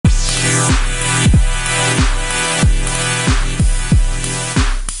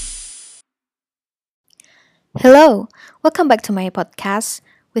Hello, welcome back to my podcast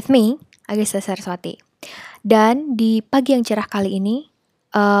with me, Agista Saraswati. Dan di pagi yang cerah kali ini,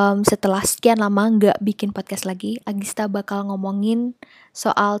 setelah sekian lama nggak bikin podcast lagi, Agista bakal ngomongin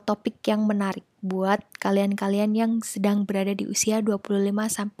soal topik yang menarik buat kalian-kalian yang sedang berada di usia 25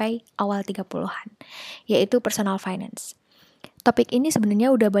 sampai awal 30-an, yaitu personal finance. Topik ini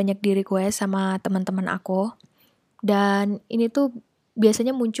sebenarnya udah banyak di request sama teman-teman aku, dan ini tuh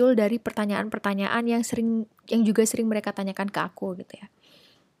biasanya muncul dari pertanyaan-pertanyaan yang juga sering mereka tanyakan ke aku gitu ya.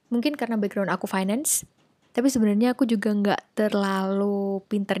 Mungkin karena background aku finance, tapi sebenarnya aku juga nggak terlalu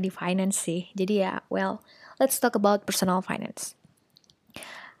pinter di finance sih. Jadi ya, let's talk about personal finance.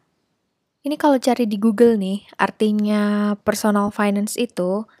 Ini kalau cari di Google nih, artinya personal finance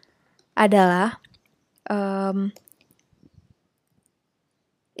itu adalah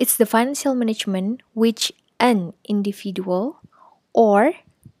it's the financial management which an individual or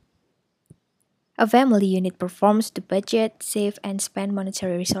a family unit performs to budget, save, and spend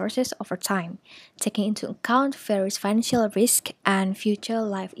monetary resources over time, taking into account various financial risk and future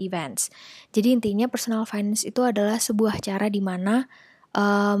life events. Jadi intinya personal finance itu adalah sebuah cara di mana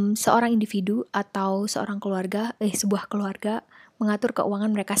seorang individu atau sebuah keluarga mengatur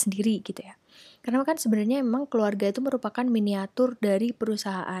keuangan mereka sendiri gitu ya. Karena kan sebenarnya memang keluarga itu merupakan miniatur dari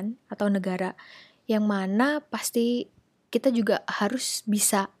perusahaan atau negara, yang mana pasti kita juga harus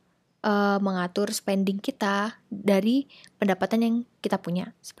bisa mengatur spending kita dari pendapatan yang kita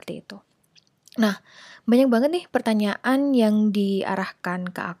punya, seperti itu. Nah, banyak banget nih pertanyaan yang diarahkan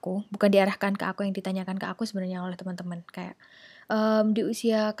ke aku, bukan diarahkan ke aku, yang ditanyakan ke aku sebenarnya oleh teman-teman. Kayak di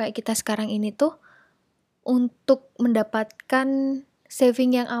usia kayak kita sekarang ini tuh, untuk mendapatkan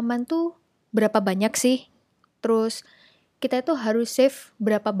saving yang aman tuh berapa banyak sih? Terus kita itu harus save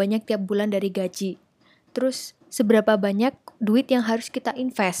berapa banyak tiap bulan dari gaji? Terus seberapa banyak duit yang harus kita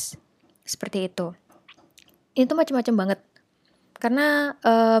invest? Seperti itu. Ini tuh macam-macam banget. Karena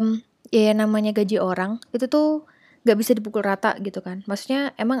ya namanya gaji orang itu tuh gak bisa dipukul rata gitu kan.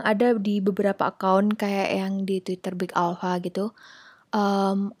 Maksudnya emang ada di beberapa account kayak yang di Twitter Big Alpha gitu.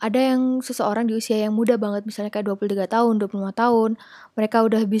 Ada yang seseorang di usia yang muda banget, misalnya kayak 23 tahun, 25 tahun, mereka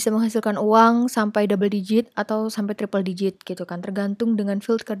udah bisa menghasilkan uang sampai double digit atau sampai triple digit gitu kan, tergantung dengan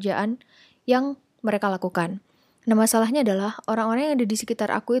field kerjaan yang mereka lakukan. Nah, masalahnya adalah orang-orang yang ada di sekitar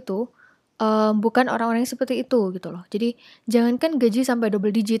aku itu bukan orang-orang yang seperti itu gitu loh. Jadi jangankan gaji sampai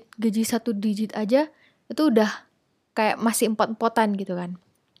double digit, gaji 1 digit aja itu udah kayak masih empot-empotan gitu kan.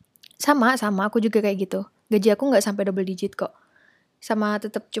 Sama aku juga kayak gitu. Gaji aku nggak sampai double digit kok. Sama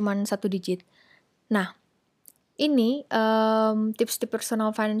tetap cuman 1 digit. Nah, ini tips-tips personal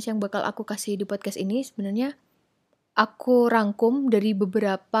finance yang bakal aku kasih di podcast ini sebenarnya aku rangkum dari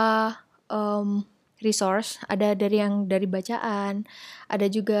beberapa resource. Ada dari bacaan, ada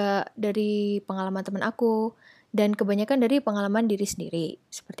juga dari pengalaman teman aku, dan kebanyakan dari pengalaman diri sendiri,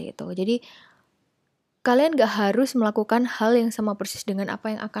 seperti itu. Jadi kalian gak harus melakukan hal yang sama persis dengan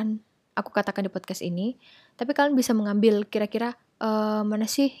apa yang akan aku katakan di podcast ini, tapi kalian bisa mengambil kira-kira mana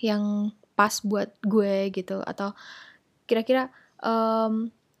sih yang pas buat gue gitu, atau kira-kira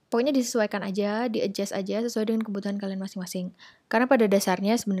pokoknya disesuaikan aja, di-adjust aja sesuai dengan kebutuhan kalian masing-masing. Karena pada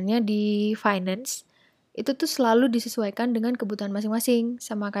dasarnya sebenarnya di finance itu tuh selalu disesuaikan dengan kebutuhan masing-masing,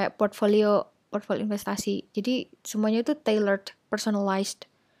 sama kayak portfolio investasi. Jadi semuanya itu tailored, personalized.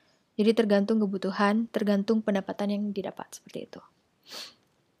 Jadi tergantung kebutuhan, tergantung pendapatan yang didapat, seperti itu.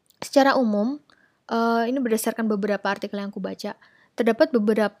 Secara umum, ini berdasarkan beberapa artikel yang aku baca, terdapat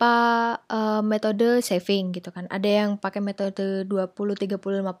beberapa metode saving gitu kan. Ada yang pakai metode 20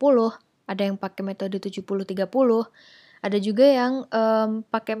 30 50, ada yang pakai metode 70 30, ada juga yang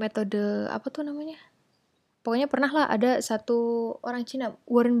pakai metode apa tuh namanya? Pokoknya pernah lah ada satu orang Cina,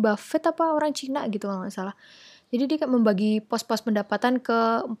 Warren Buffett apa orang Cina gitu kalau nggak salah. Jadi dia kayak membagi pos-pos pendapatan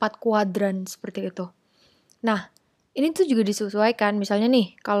ke 4 kuadran seperti itu. Nah, ini tuh juga disesuaikan. Misalnya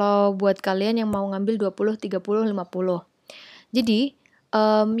nih, kalau buat kalian yang mau ngambil 20, 30, 50. Jadi,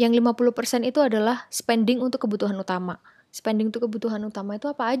 yang 50% itu adalah spending untuk kebutuhan utama. Spending untuk kebutuhan utama itu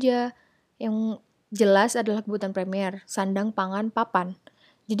apa aja? Yang jelas adalah kebutuhan primer, sandang, pangan, papan.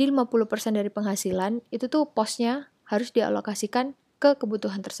 Jadi 50% dari penghasilan itu tuh posnya harus dialokasikan ke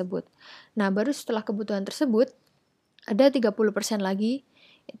kebutuhan tersebut. Nah, baru setelah kebutuhan tersebut, ada 30% lagi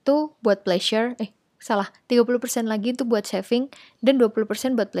itu buat pleasure, 30% lagi itu buat saving, dan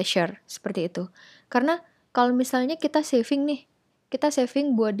 20% buat pleasure, seperti itu. Karena kalau misalnya kita saving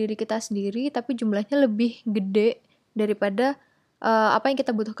buat diri kita sendiri, tapi jumlahnya lebih gede daripada apa yang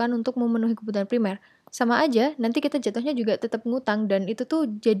kita butuhkan untuk memenuhi kebutuhan primer. Sama aja, nanti kita jatuhnya juga tetap ngutang, dan itu tuh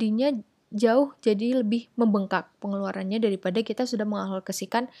jadinya jadi lebih membengkak pengeluarannya daripada kita sudah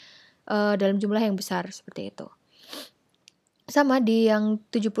mengalokasikan dalam jumlah yang besar seperti itu. Sama di yang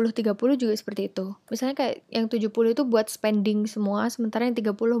 70-30 juga seperti itu. Misalnya kayak yang 70 itu buat spending semua, sementara yang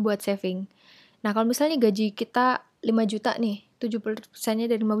 30 buat saving. Nah, kalau misalnya gaji kita 5 juta nih, 70%-nya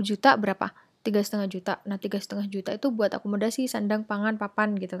dari 5 juta berapa? 3,5 juta. Nah, 3,5 juta itu buat akomodasi, sandang, pangan,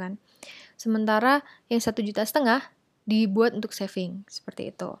 papan gitu kan. Sementara yang 1,5 juta dibuat untuk saving,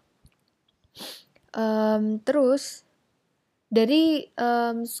 seperti itu. Terus, dari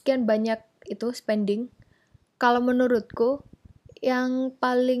sekian banyak itu spending, kalau menurutku yang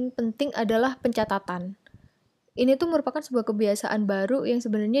paling penting adalah pencatatan. Ini tuh merupakan sebuah kebiasaan baru yang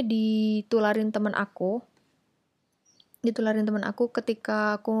sebenarnya ditularin teman aku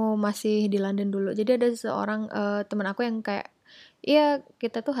ketika aku masih di London dulu. Jadi ada seorang teman aku yang kayak, iya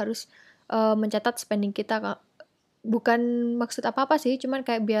kita tuh harus mencatat spending kita. Bukan maksud apa-apa sih, cuman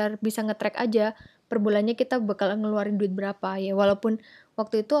kayak biar bisa nge-track aja per bulannya kita bakal ngeluarin duit berapa ya. Walaupun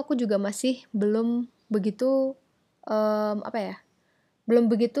waktu itu aku juga masih belum begitu apa ya, belum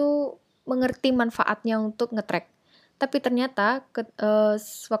begitu mengerti manfaatnya untuk nge-track. Tapi ternyata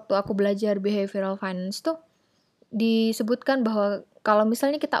waktu aku belajar behavioral finance tuh disebutkan bahwa kalau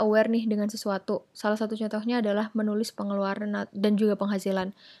misalnya kita aware nih dengan sesuatu, salah satu contohnya adalah menulis pengeluaran dan juga penghasilan,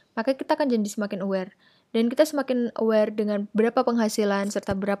 maka kita akan jadi semakin aware. Dan kita semakin aware dengan berapa penghasilan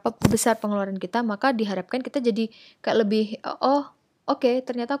serta berapa besar pengeluaran kita, maka diharapkan kita jadi kayak lebih, oke,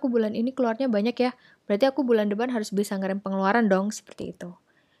 ternyata aku bulan ini keluarnya banyak ya, berarti aku bulan depan harus bisa ngerem pengeluaran dong, seperti itu.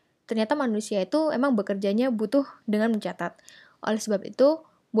 Ternyata manusia itu emang bekerjanya butuh dengan mencatat. Oleh sebab itu,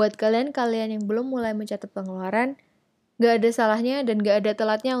 buat kalian-kalian yang belum mulai mencatat pengeluaran, gak ada salahnya dan gak ada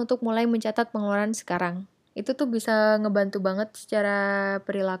telatnya untuk mulai mencatat pengeluaran sekarang. Itu tuh bisa ngebantu banget secara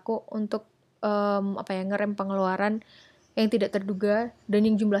perilaku untuk ngerem pengeluaran yang tidak terduga dan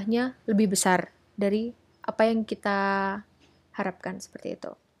yang jumlahnya lebih besar dari apa yang kita harapkan, seperti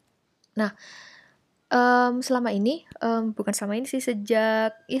itu. Nah, bukan selama ini sih,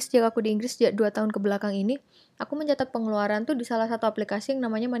 sejak aku di Inggris sejak 2 tahun ke belakang ini, aku mencatat pengeluaran tuh di salah satu aplikasi yang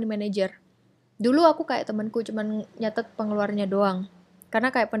namanya Money Manager. Dulu aku kayak temanku cuman nyatet pengeluarannya doang. Karena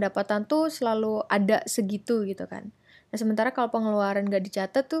kayak pendapatan tuh selalu ada segitu gitu kan. Nah, sementara kalau pengeluaran gak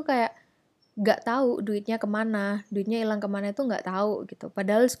dicatat tuh kayak gak tahu duitnya kemana, duitnya hilang kemana itu gak tahu gitu.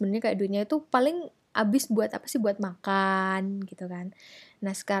 Padahal sebenarnya kayak duitnya itu paling habis buat apa sih, buat makan gitu kan.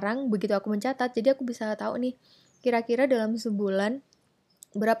 Nah, sekarang begitu aku mencatat, jadi aku bisa tahu nih, kira-kira dalam sebulan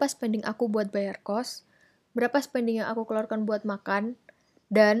berapa spending aku buat bayar kos, berapa spending yang aku keluarkan buat makan,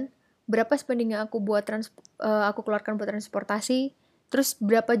 dan berapa spending yang aku keluarkan buat transportasi, terus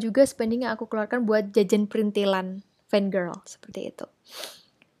berapa juga spending yang aku keluarkan buat jajan perintilan fangirl, seperti itu.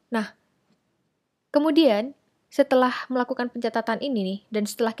 Nah, kemudian setelah melakukan pencatatan ini nih, dan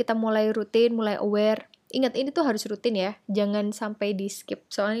setelah kita mulai rutin, mulai aware, ingat ini tuh harus rutin ya, jangan sampai di skip,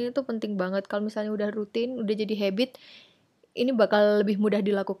 soalnya itu penting banget. Kalau misalnya udah rutin, udah jadi habit, ini bakal lebih mudah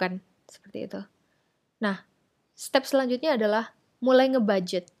dilakukan, seperti itu. Nah, step selanjutnya adalah mulai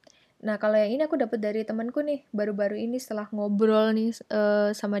ngebudget. Nah, kalau yang ini aku dapat dari temanku nih, baru-baru ini setelah ngobrol nih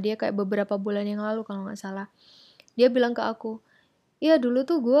sama dia kayak beberapa bulan yang lalu kalau nggak salah. Dia bilang ke aku, iya dulu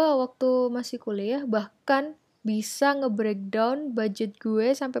tuh gue waktu masih kuliah bahkan bisa nge-breakdown budget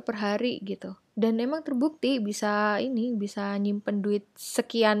gue sampai per hari gitu. Dan emang terbukti bisa nyimpen duit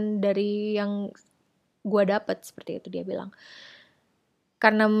sekian dari yang gue dapat, seperti itu dia bilang.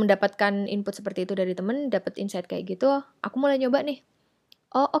 Karena mendapatkan input seperti itu dari temen, dapat insight kayak gitu, aku mulai nyoba nih.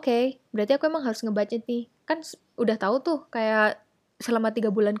 Oh oke, berarti aku emang harus ngebudget nih. Kan udah tahu tuh kayak selama 3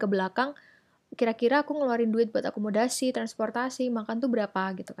 bulan ke belakang, kira-kira aku ngeluarin duit buat akomodasi, transportasi, makan tuh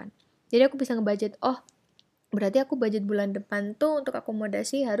berapa gitu kan. Jadi aku bisa ngebudget, oh berarti aku budget bulan depan tuh untuk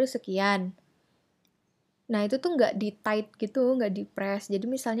akomodasi harus sekian. Nah itu tuh nggak di tight gitu, nggak di press. Jadi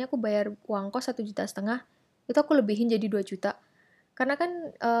misalnya aku bayar uang kos 1,5 juta, itu aku lebihin jadi 2 juta. Karena kan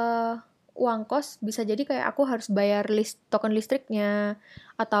uang kos bisa jadi kayak aku harus bayar token listriknya,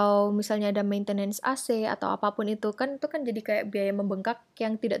 atau misalnya ada maintenance AC atau apapun itu kan jadi kayak biaya membengkak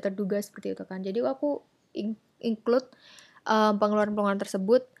yang tidak terduga, seperti itu kan. Jadi aku include pengeluaran-pengeluaran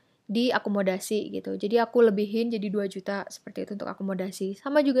tersebut di akomodasi gitu. Jadi aku lebihin jadi 2 juta seperti itu untuk akomodasi.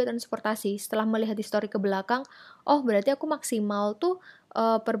 Sama juga transportasi. Setelah melihat histori ke belakang, oh berarti aku maksimal tuh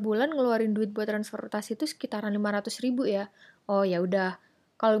per bulan ngeluarin duit buat transportasi itu sekitaran 500.000 ya. Oh ya udah.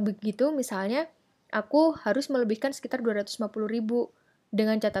 Kalau begitu misalnya aku harus melebihkan sekitar 250.000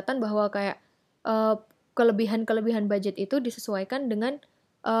 dengan catatan bahwa kayak kelebihan-kelebihan budget itu disesuaikan dengan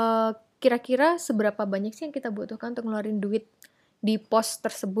kira-kira seberapa banyak sih yang kita butuhkan untuk ngeluarin duit di pos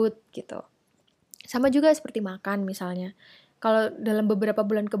tersebut gitu. Sama juga seperti makan misalnya. kalau dalam beberapa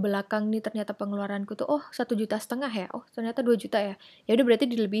bulan ke belakang nih ternyata pengeluaranku tuh, oh 1,5 juta ya, oh ternyata 2 juta ya, ya udah berarti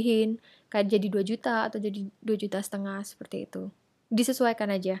dilebihin, kayak jadi 2 juta atau jadi 2,5 juta, seperti itu.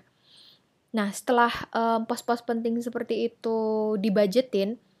 Disesuaikan aja. Nah setelah pos-pos penting seperti itu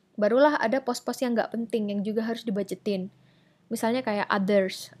dibajetin, barulah ada pos-pos yang nggak penting yang juga harus dibajetin. Misalnya kayak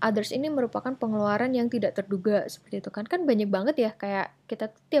others. Others ini merupakan pengeluaran yang tidak terduga seperti itu kan. Kan banyak banget ya kayak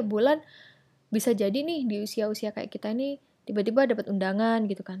kita tiap bulan bisa jadi nih di usia-usia kayak kita nih tiba-tiba dapat undangan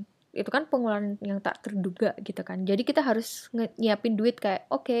gitu kan. Itu kan pengeluaran yang tak terduga gitu kan. Jadi kita harus nyiapin duit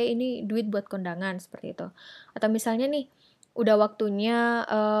kayak oke, ini duit buat kondangan seperti itu. Atau misalnya nih udah waktunya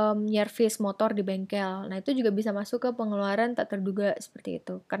nyervis motor di bengkel. Nah, itu juga bisa masuk ke pengeluaran tak terduga seperti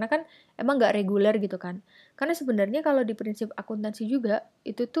itu. Karena kan emang nggak reguler gitu kan. Karena sebenarnya kalau di prinsip akuntansi juga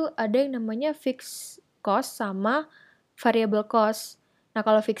itu tuh ada yang namanya fixed cost sama variable cost. Nah,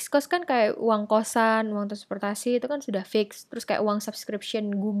 kalau fixed cost kan kayak uang kosan, uang transportasi itu kan sudah fix. Terus kayak uang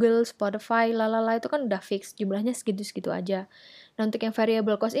subscription Google, Spotify, lalala itu kan udah fix. Jumlahnya segitu-segitu aja. Nah, untuk yang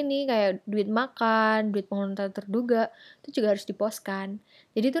variable cost ini kayak duit makan, duit pengeluaran tak terduga, itu juga harus diposkan.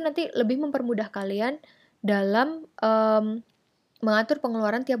 Jadi itu nanti lebih mempermudah kalian dalam mengatur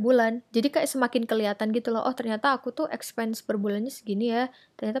pengeluaran tiap bulan. Jadi kayak semakin kelihatan gitu loh, oh ternyata aku tuh expense per bulannya segini ya,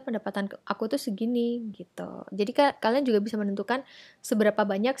 ternyata pendapatan aku tuh segini gitu. Jadi kalian juga bisa menentukan seberapa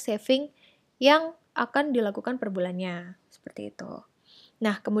banyak saving yang akan dilakukan per bulannya, seperti itu.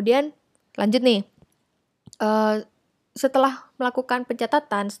 Nah kemudian lanjut nih, setelah melakukan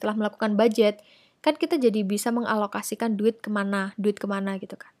pencatatan, setelah melakukan budget, kan kita jadi bisa mengalokasikan duit kemana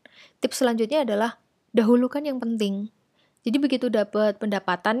gitu kan. Tips selanjutnya adalah dahulukan yang penting. Jadi begitu dapat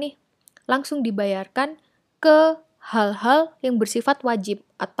pendapatan nih, langsung dibayarkan ke hal-hal yang bersifat wajib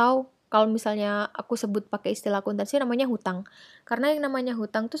atau kalau misalnya aku sebut pakai istilah akuntansi namanya hutang. Karena yang namanya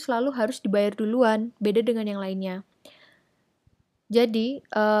hutang tuh selalu harus dibayar duluan, beda dengan yang lainnya. Jadi,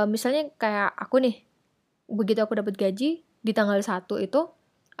 misalnya kayak aku nih, begitu aku dapat gaji di tanggal 1 itu,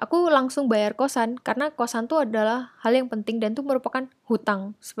 aku langsung bayar kosan karena kosan tuh adalah hal yang penting dan itu merupakan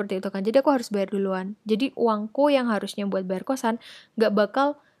hutang seperti itu kan. Jadi aku harus bayar duluan. Jadi uangku yang harusnya buat bayar kosan nggak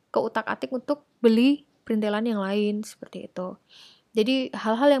bakal keutak-atik untuk beli perintilan yang lain seperti itu. Jadi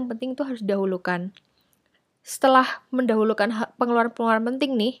hal-hal yang penting itu harus didahulukan. Setelah mendahulukan pengeluaran-pengeluaran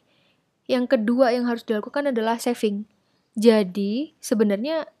penting nih, yang kedua yang harus dilakukan adalah saving. Jadi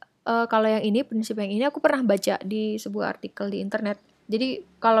sebenarnya kalau yang ini, prinsip yang ini aku pernah baca di sebuah artikel di internet. Jadi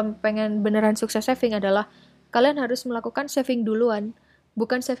kalau pengen beneran sukses saving adalah kalian harus melakukan saving duluan,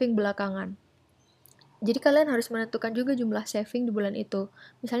 bukan saving belakangan. Jadi kalian harus menentukan juga jumlah saving di bulan itu.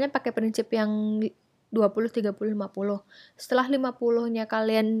 Misalnya pakai prinsip yang 20, 30, 50. Setelah 50-nya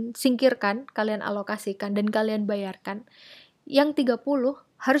kalian singkirkan, kalian alokasikan, dan kalian bayarkan, yang 30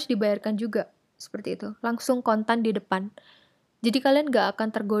 harus dibayarkan juga. Seperti itu. Langsung kontan di depan. Jadi kalian gak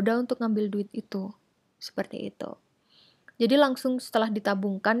akan tergoda untuk ngambil duit itu. Seperti itu. Jadi langsung setelah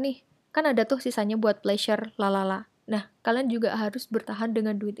ditabungkan nih, kan ada tuh sisanya buat pleasure, lalala. Nah, kalian juga harus bertahan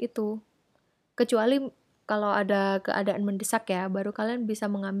dengan duit itu. Kecuali kalau ada keadaan mendesak ya, baru kalian bisa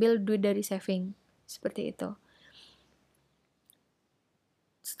mengambil duit dari saving. Seperti itu.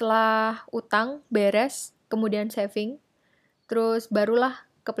 Setelah utang beres, kemudian saving, terus barulah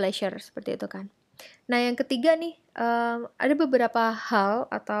ke pleasure, seperti itu kan. Nah, yang ketiga nih, ada beberapa hal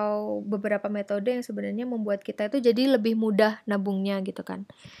atau beberapa metode yang sebenarnya membuat kita itu jadi lebih mudah nabungnya gitu kan.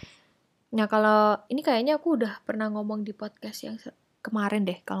 Nah, kalau ini kayaknya aku udah pernah ngomong di podcast yang kemarin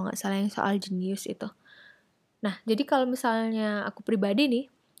deh, kalau nggak salah yang soal jenius itu. Nah, jadi kalau misalnya aku pribadi nih,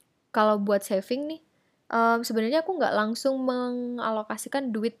 kalau buat saving nih, sebenarnya aku nggak langsung mengalokasikan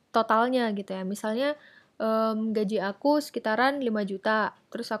duit totalnya gitu ya. Misalnya gaji aku sekitaran 5 juta,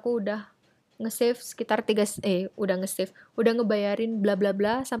 terus aku udah nge-save sekitar udah ngebayarin bla bla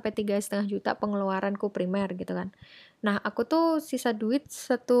bla sampai 3,5 juta pengeluaranku primer gitu kan. Nah, aku tuh sisa duit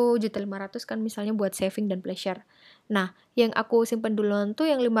 1,5 juta kan misalnya buat saving dan pleasure. Nah, yang aku simpen duluan tuh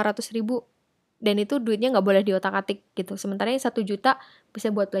yang 500 ribu, dan itu duitnya nggak boleh diotak-atik gitu. Sementara yang 1 juta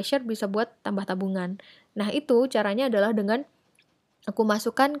bisa buat pleasure, bisa buat tambah tabungan. Nah, itu caranya adalah dengan aku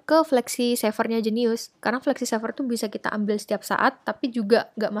masukkan ke flexi savernya Genius. Karena flexi saver tuh bisa kita ambil setiap saat, tapi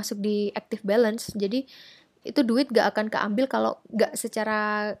juga nggak masuk di active balance. Jadi itu duit nggak akan keambil kalau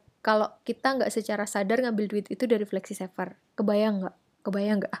kita nggak secara sadar ngambil duit itu dari flexi saver. Kebayang nggak?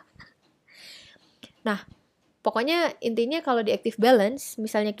 Kebayang nggak? Nah, pokoknya intinya kalau di active balance,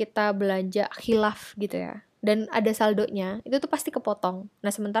 misalnya kita belanja khilaf gitu ya, dan ada saldonya, itu tuh pasti kepotong. Nah,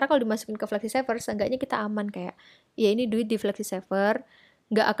 sementara kalau dimasukin ke FlexiSaver, seenggaknya kita aman kayak, ya ini duit di FlexiSaver,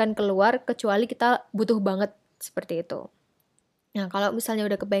 nggak akan keluar kecuali kita butuh banget, seperti itu. Nah, kalau misalnya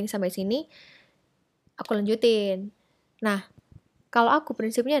udah kebayang sampai sini, aku lanjutin. Nah, kalau aku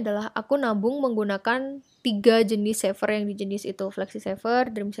prinsipnya adalah aku nabung menggunakan 3 jenis saver yang di jenis itu, Flexi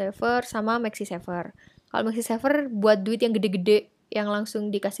Saver, Dream Saver, sama Maxi Saver. Kalau Maxi Saver buat duit yang gede-gede, yang langsung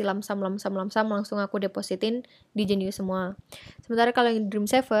dikasih lamsam langsung aku depositin di Genius semua. Sementara kalau yang Dream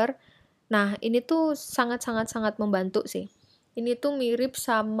Saver, nah ini tuh sangat membantu sih. Ini tuh mirip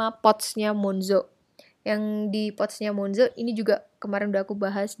sama pots-nya Monzo. Yang di pots-nya Monzo ini juga kemarin udah aku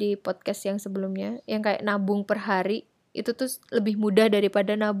bahas di podcast yang sebelumnya, yang kayak nabung per hari itu tuh lebih mudah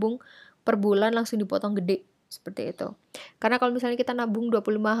daripada nabung per bulan langsung dipotong gede seperti itu. Karena kalau misalnya kita nabung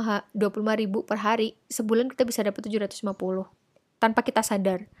 25 ribu per hari, sebulan kita bisa dapat 750 tanpa kita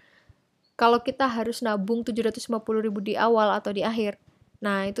sadar. Kalau kita harus nabung 750 ribu di awal atau di akhir,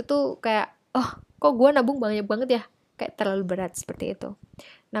 nah itu tuh kayak, oh kok gue nabung banyak banget ya, kayak terlalu berat seperti itu.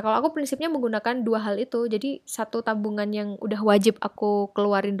 Nah kalau aku prinsipnya menggunakan dua hal itu, jadi satu tabungan yang udah wajib aku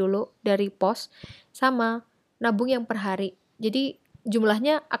keluarin dulu dari pos, sama nabung yang per hari. Jadi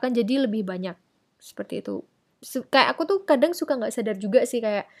jumlahnya akan jadi lebih banyak seperti itu. Kayak aku tuh kadang suka nggak sadar juga sih,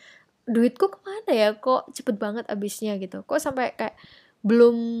 kayak duitku kemana ya, kok cepet banget abisnya gitu, kok sampai kayak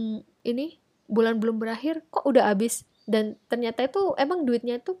belum ini, bulan belum berakhir kok udah habis, dan ternyata itu emang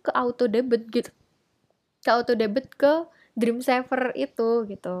duitnya itu ke auto debit gitu, ke auto debit ke Dream Saver itu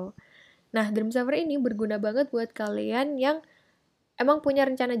gitu. Nah, Dream Saver ini berguna banget buat kalian yang emang punya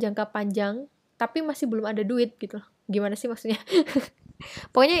rencana jangka panjang tapi masih belum ada duit gitu. Gimana sih maksudnya?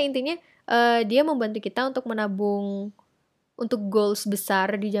 Pokoknya intinya dia membantu kita untuk menabung untuk goals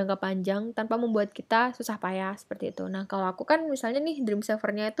besar di jangka panjang tanpa membuat kita susah payah seperti itu. Nah, kalau aku kan misalnya nih Dream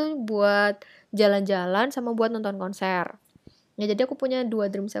Saver-nya itu buat jalan-jalan sama buat nonton konser. Ya, jadi aku punya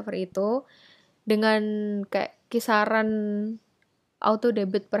 2 Dream Saver itu dengan kayak kisaran auto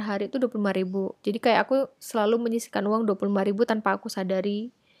debit per hari itu 25 ribu. Jadi kayak aku selalu menyisihkan uang 25 ribu tanpa aku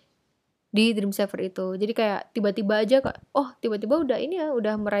sadari di Dream Saver itu. Jadi kayak tiba-tiba aja kak, oh tiba-tiba udah ini ya,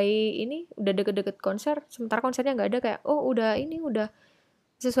 udah meraih ini, udah deket-deket konser, sementara konsernya nggak ada, kayak oh udah ini udah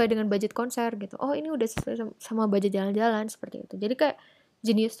sesuai dengan budget konser gitu. Oh ini udah sesuai sama budget jalan-jalan seperti itu. Jadi kayak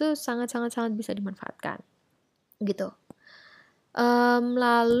Genius tuh sangat bisa dimanfaatkan gitu.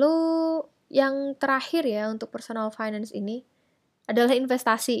 Lalu yang terakhir ya untuk personal finance ini adalah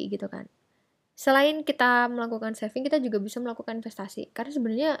investasi gitu kan. Selain kita melakukan saving, kita juga bisa melakukan investasi. Karena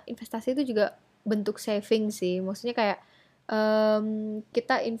sebenarnya investasi itu juga bentuk saving sih. Maksudnya kayak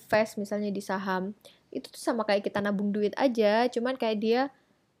kita invest misalnya di saham, itu tuh sama kayak kita nabung duit aja, cuman kayak dia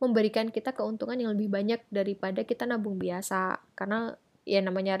memberikan kita keuntungan yang lebih banyak daripada kita nabung biasa. Karena ya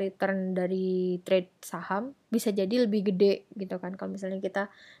namanya return dari trade saham bisa jadi lebih gede gitu kan. Kalau misalnya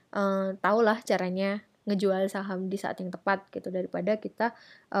kita tahulah caranya ngejual saham di saat yang tepat gitu, daripada kita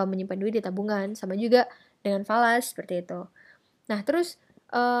menyimpan duit di tabungan. Sama juga dengan falas seperti itu. Nah terus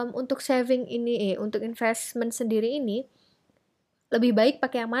untuk saving ini, untuk investment sendiri ini lebih baik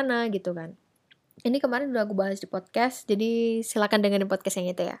pakai yang mana gitu kan. Ini kemarin udah aku bahas di podcast, jadi silakan dengerin podcast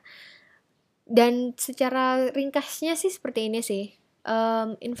yang itu ya. Dan secara ringkasnya sih seperti ini sih.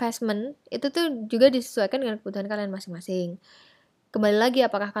 Investment itu tuh juga disesuaikan dengan kebutuhan kalian masing-masing. Kembali lagi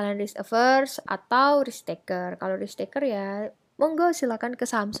apakah kalian risk averse atau risk taker. Kalau risk taker ya monggo silakan ke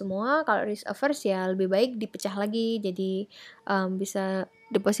saham semua. Kalau risk averse ya lebih baik dipecah lagi jadi bisa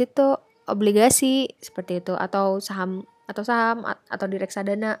deposito, obligasi seperti itu, atau saham atau di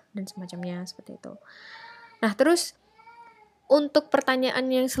reksadana dan semacamnya seperti itu. Nah, terus untuk pertanyaan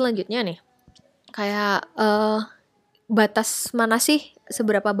yang selanjutnya nih, kayak batas mana sih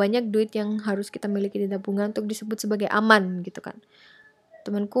seberapa banyak duit yang harus kita miliki di tabungan untuk disebut sebagai aman gitu kan.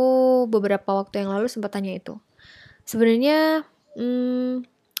 Temanku beberapa waktu yang lalu sempat tanya itu. Sebenarnya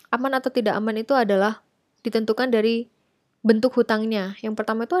aman atau tidak aman itu adalah ditentukan dari bentuk hutangnya. Yang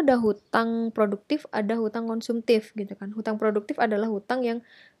pertama itu ada hutang produktif, ada hutang konsumtif gitu kan. Hutang produktif adalah hutang yang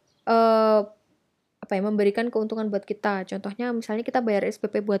memberikan keuntungan buat kita. Contohnya misalnya kita bayar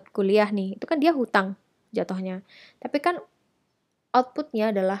SPP buat kuliah nih, itu kan dia hutang jatuhnya. Tapi kan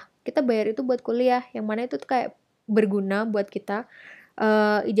outputnya adalah kita bayar itu buat kuliah, yang mana itu tuh kayak berguna buat kita.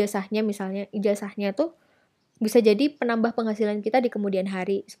 Ijazahnya tuh bisa jadi penambah penghasilan kita di kemudian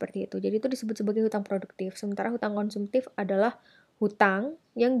hari seperti itu. Jadi itu disebut sebagai hutang produktif. Sementara hutang konsumtif adalah hutang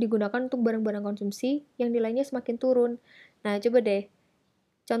yang digunakan untuk barang-barang konsumsi yang nilainya semakin turun. Nah, coba deh.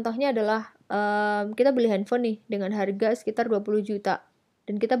 Contohnya adalah kita beli handphone nih dengan harga sekitar 20 juta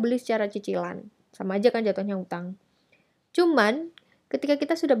dan kita beli secara cicilan. Sama aja kan jatuhnya hutang. Cuman ketika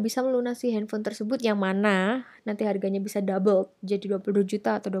kita sudah bisa melunasi handphone tersebut yang mana nanti harganya bisa double jadi 22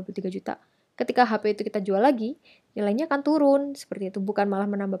 juta atau 23 juta. Ketika HP itu kita jual lagi, nilainya akan turun. Seperti itu, bukan malah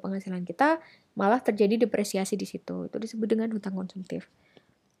menambah penghasilan kita, malah terjadi depresiasi di situ. Itu disebut dengan hutang konsumtif.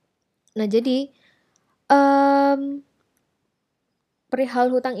 Nah, jadi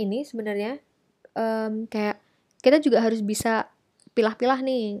perihal hutang ini sebenarnya kayak kita juga harus bisa pilah-pilah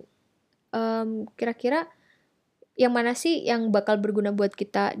nih, kira-kira yang mana sih yang bakal berguna buat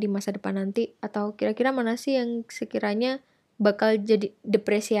kita di masa depan nanti, atau kira-kira mana sih yang sekiranya bakal jadi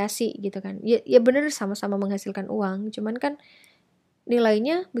depresiasi gitu kan. Ya bener sama-sama menghasilkan uang, cuman kan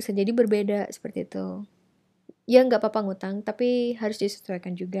nilainya bisa jadi berbeda seperti itu. Ya nggak apa-apa ngutang, tapi harus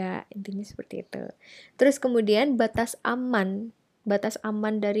disesuaikan juga, intinya seperti itu. Terus kemudian batas aman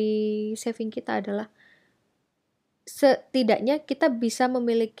dari saving kita adalah setidaknya kita bisa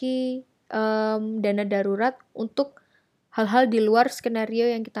memiliki dana darurat untuk hal-hal di luar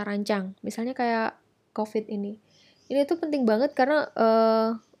skenario yang kita rancang. Misalnya kayak COVID ini. Ini tuh penting banget karena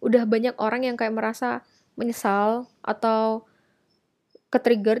udah banyak orang yang kayak merasa menyesal atau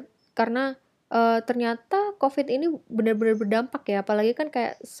ke-trigger karena ternyata COVID ini benar-benar berdampak ya. Apalagi kan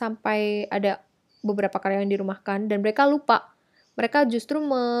kayak sampai ada beberapa karyawan dirumahkan dan mereka lupa. Mereka justru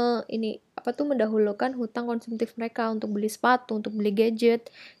mendahulukan hutang konsumtif mereka untuk beli sepatu, untuk beli gadget.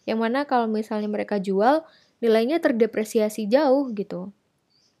 Yang mana kalau misalnya mereka jual, nilainya terdepresiasi jauh gitu.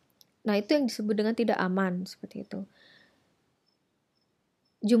 Nah, itu yang disebut dengan tidak aman, seperti itu.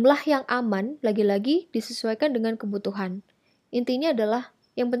 Jumlah yang aman, lagi-lagi disesuaikan dengan kebutuhan. Intinya adalah,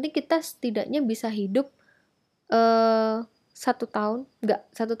 yang penting kita setidaknya bisa hidup 1 tahun, enggak,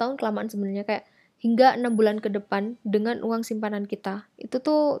 1 tahun kelamaan sebenarnya, kayak hingga 6 bulan ke depan dengan uang simpanan kita. Itu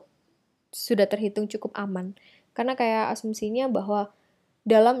tuh sudah terhitung cukup aman. Karena kayak asumsinya bahwa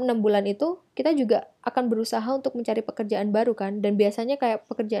dalam 6 bulan itu kita juga akan berusaha untuk mencari pekerjaan baru kan, dan biasanya kayak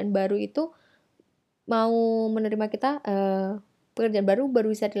pekerjaan baru itu mau menerima kita, pekerjaan baru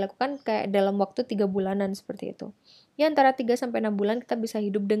bisa dilakukan kayak dalam waktu 3 bulanan seperti itu. Ya antara 3 sampai 6 bulan kita bisa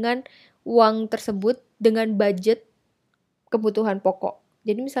hidup dengan uang tersebut dengan budget kebutuhan pokok.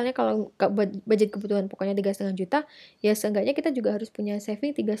 Jadi misalnya kalau budget kebutuhan pokoknya 3,5 juta, ya seenggaknya kita juga harus punya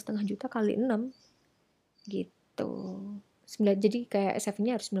saving 3,5 juta kali 6 gitu. Jadi kayak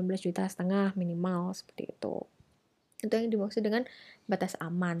savingnya harus 19,5 juta minimal seperti itu. Itu yang dimaksud dengan batas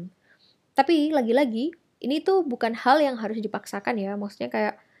aman. Tapi lagi-lagi ini tuh bukan hal yang harus dipaksakan ya. Maksudnya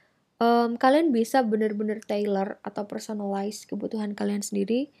kayak kalian bisa bener-bener tailor atau personalize kebutuhan kalian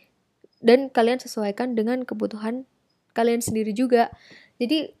sendiri dan kalian sesuaikan dengan kebutuhan kalian sendiri juga.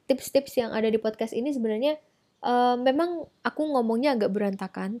 Jadi tips-tips yang ada di podcast ini sebenarnya memang aku ngomongnya agak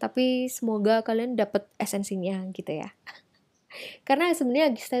berantakan, tapi semoga kalian dapat esensinya gitu ya. Karena sebenarnya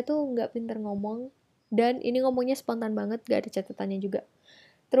Agista itu nggak pinter ngomong dan ini ngomongnya spontan banget, gak ada catatannya juga.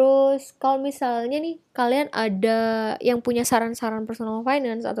 Terus kalau misalnya nih kalian ada yang punya saran-saran personal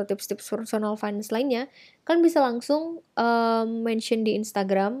finance atau tips-tips personal finance lainnya, kalian bisa langsung mention di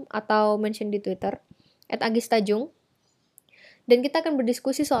Instagram atau mention di Twitter @agistajung. Dan kita akan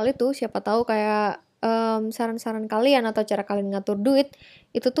berdiskusi soal itu, siapa tahu kayak saran-saran kalian atau cara kalian ngatur duit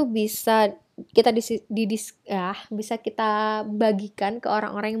itu tuh bisa kita bisa kita bagikan ke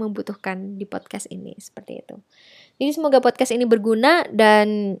orang-orang yang membutuhkan di podcast ini, seperti itu. Jadi semoga podcast ini berguna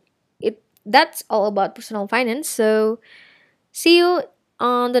dan that's all about personal finance. So see you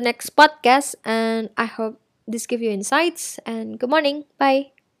on the next podcast and I hope this give you insights and good morning.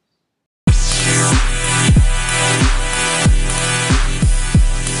 Bye.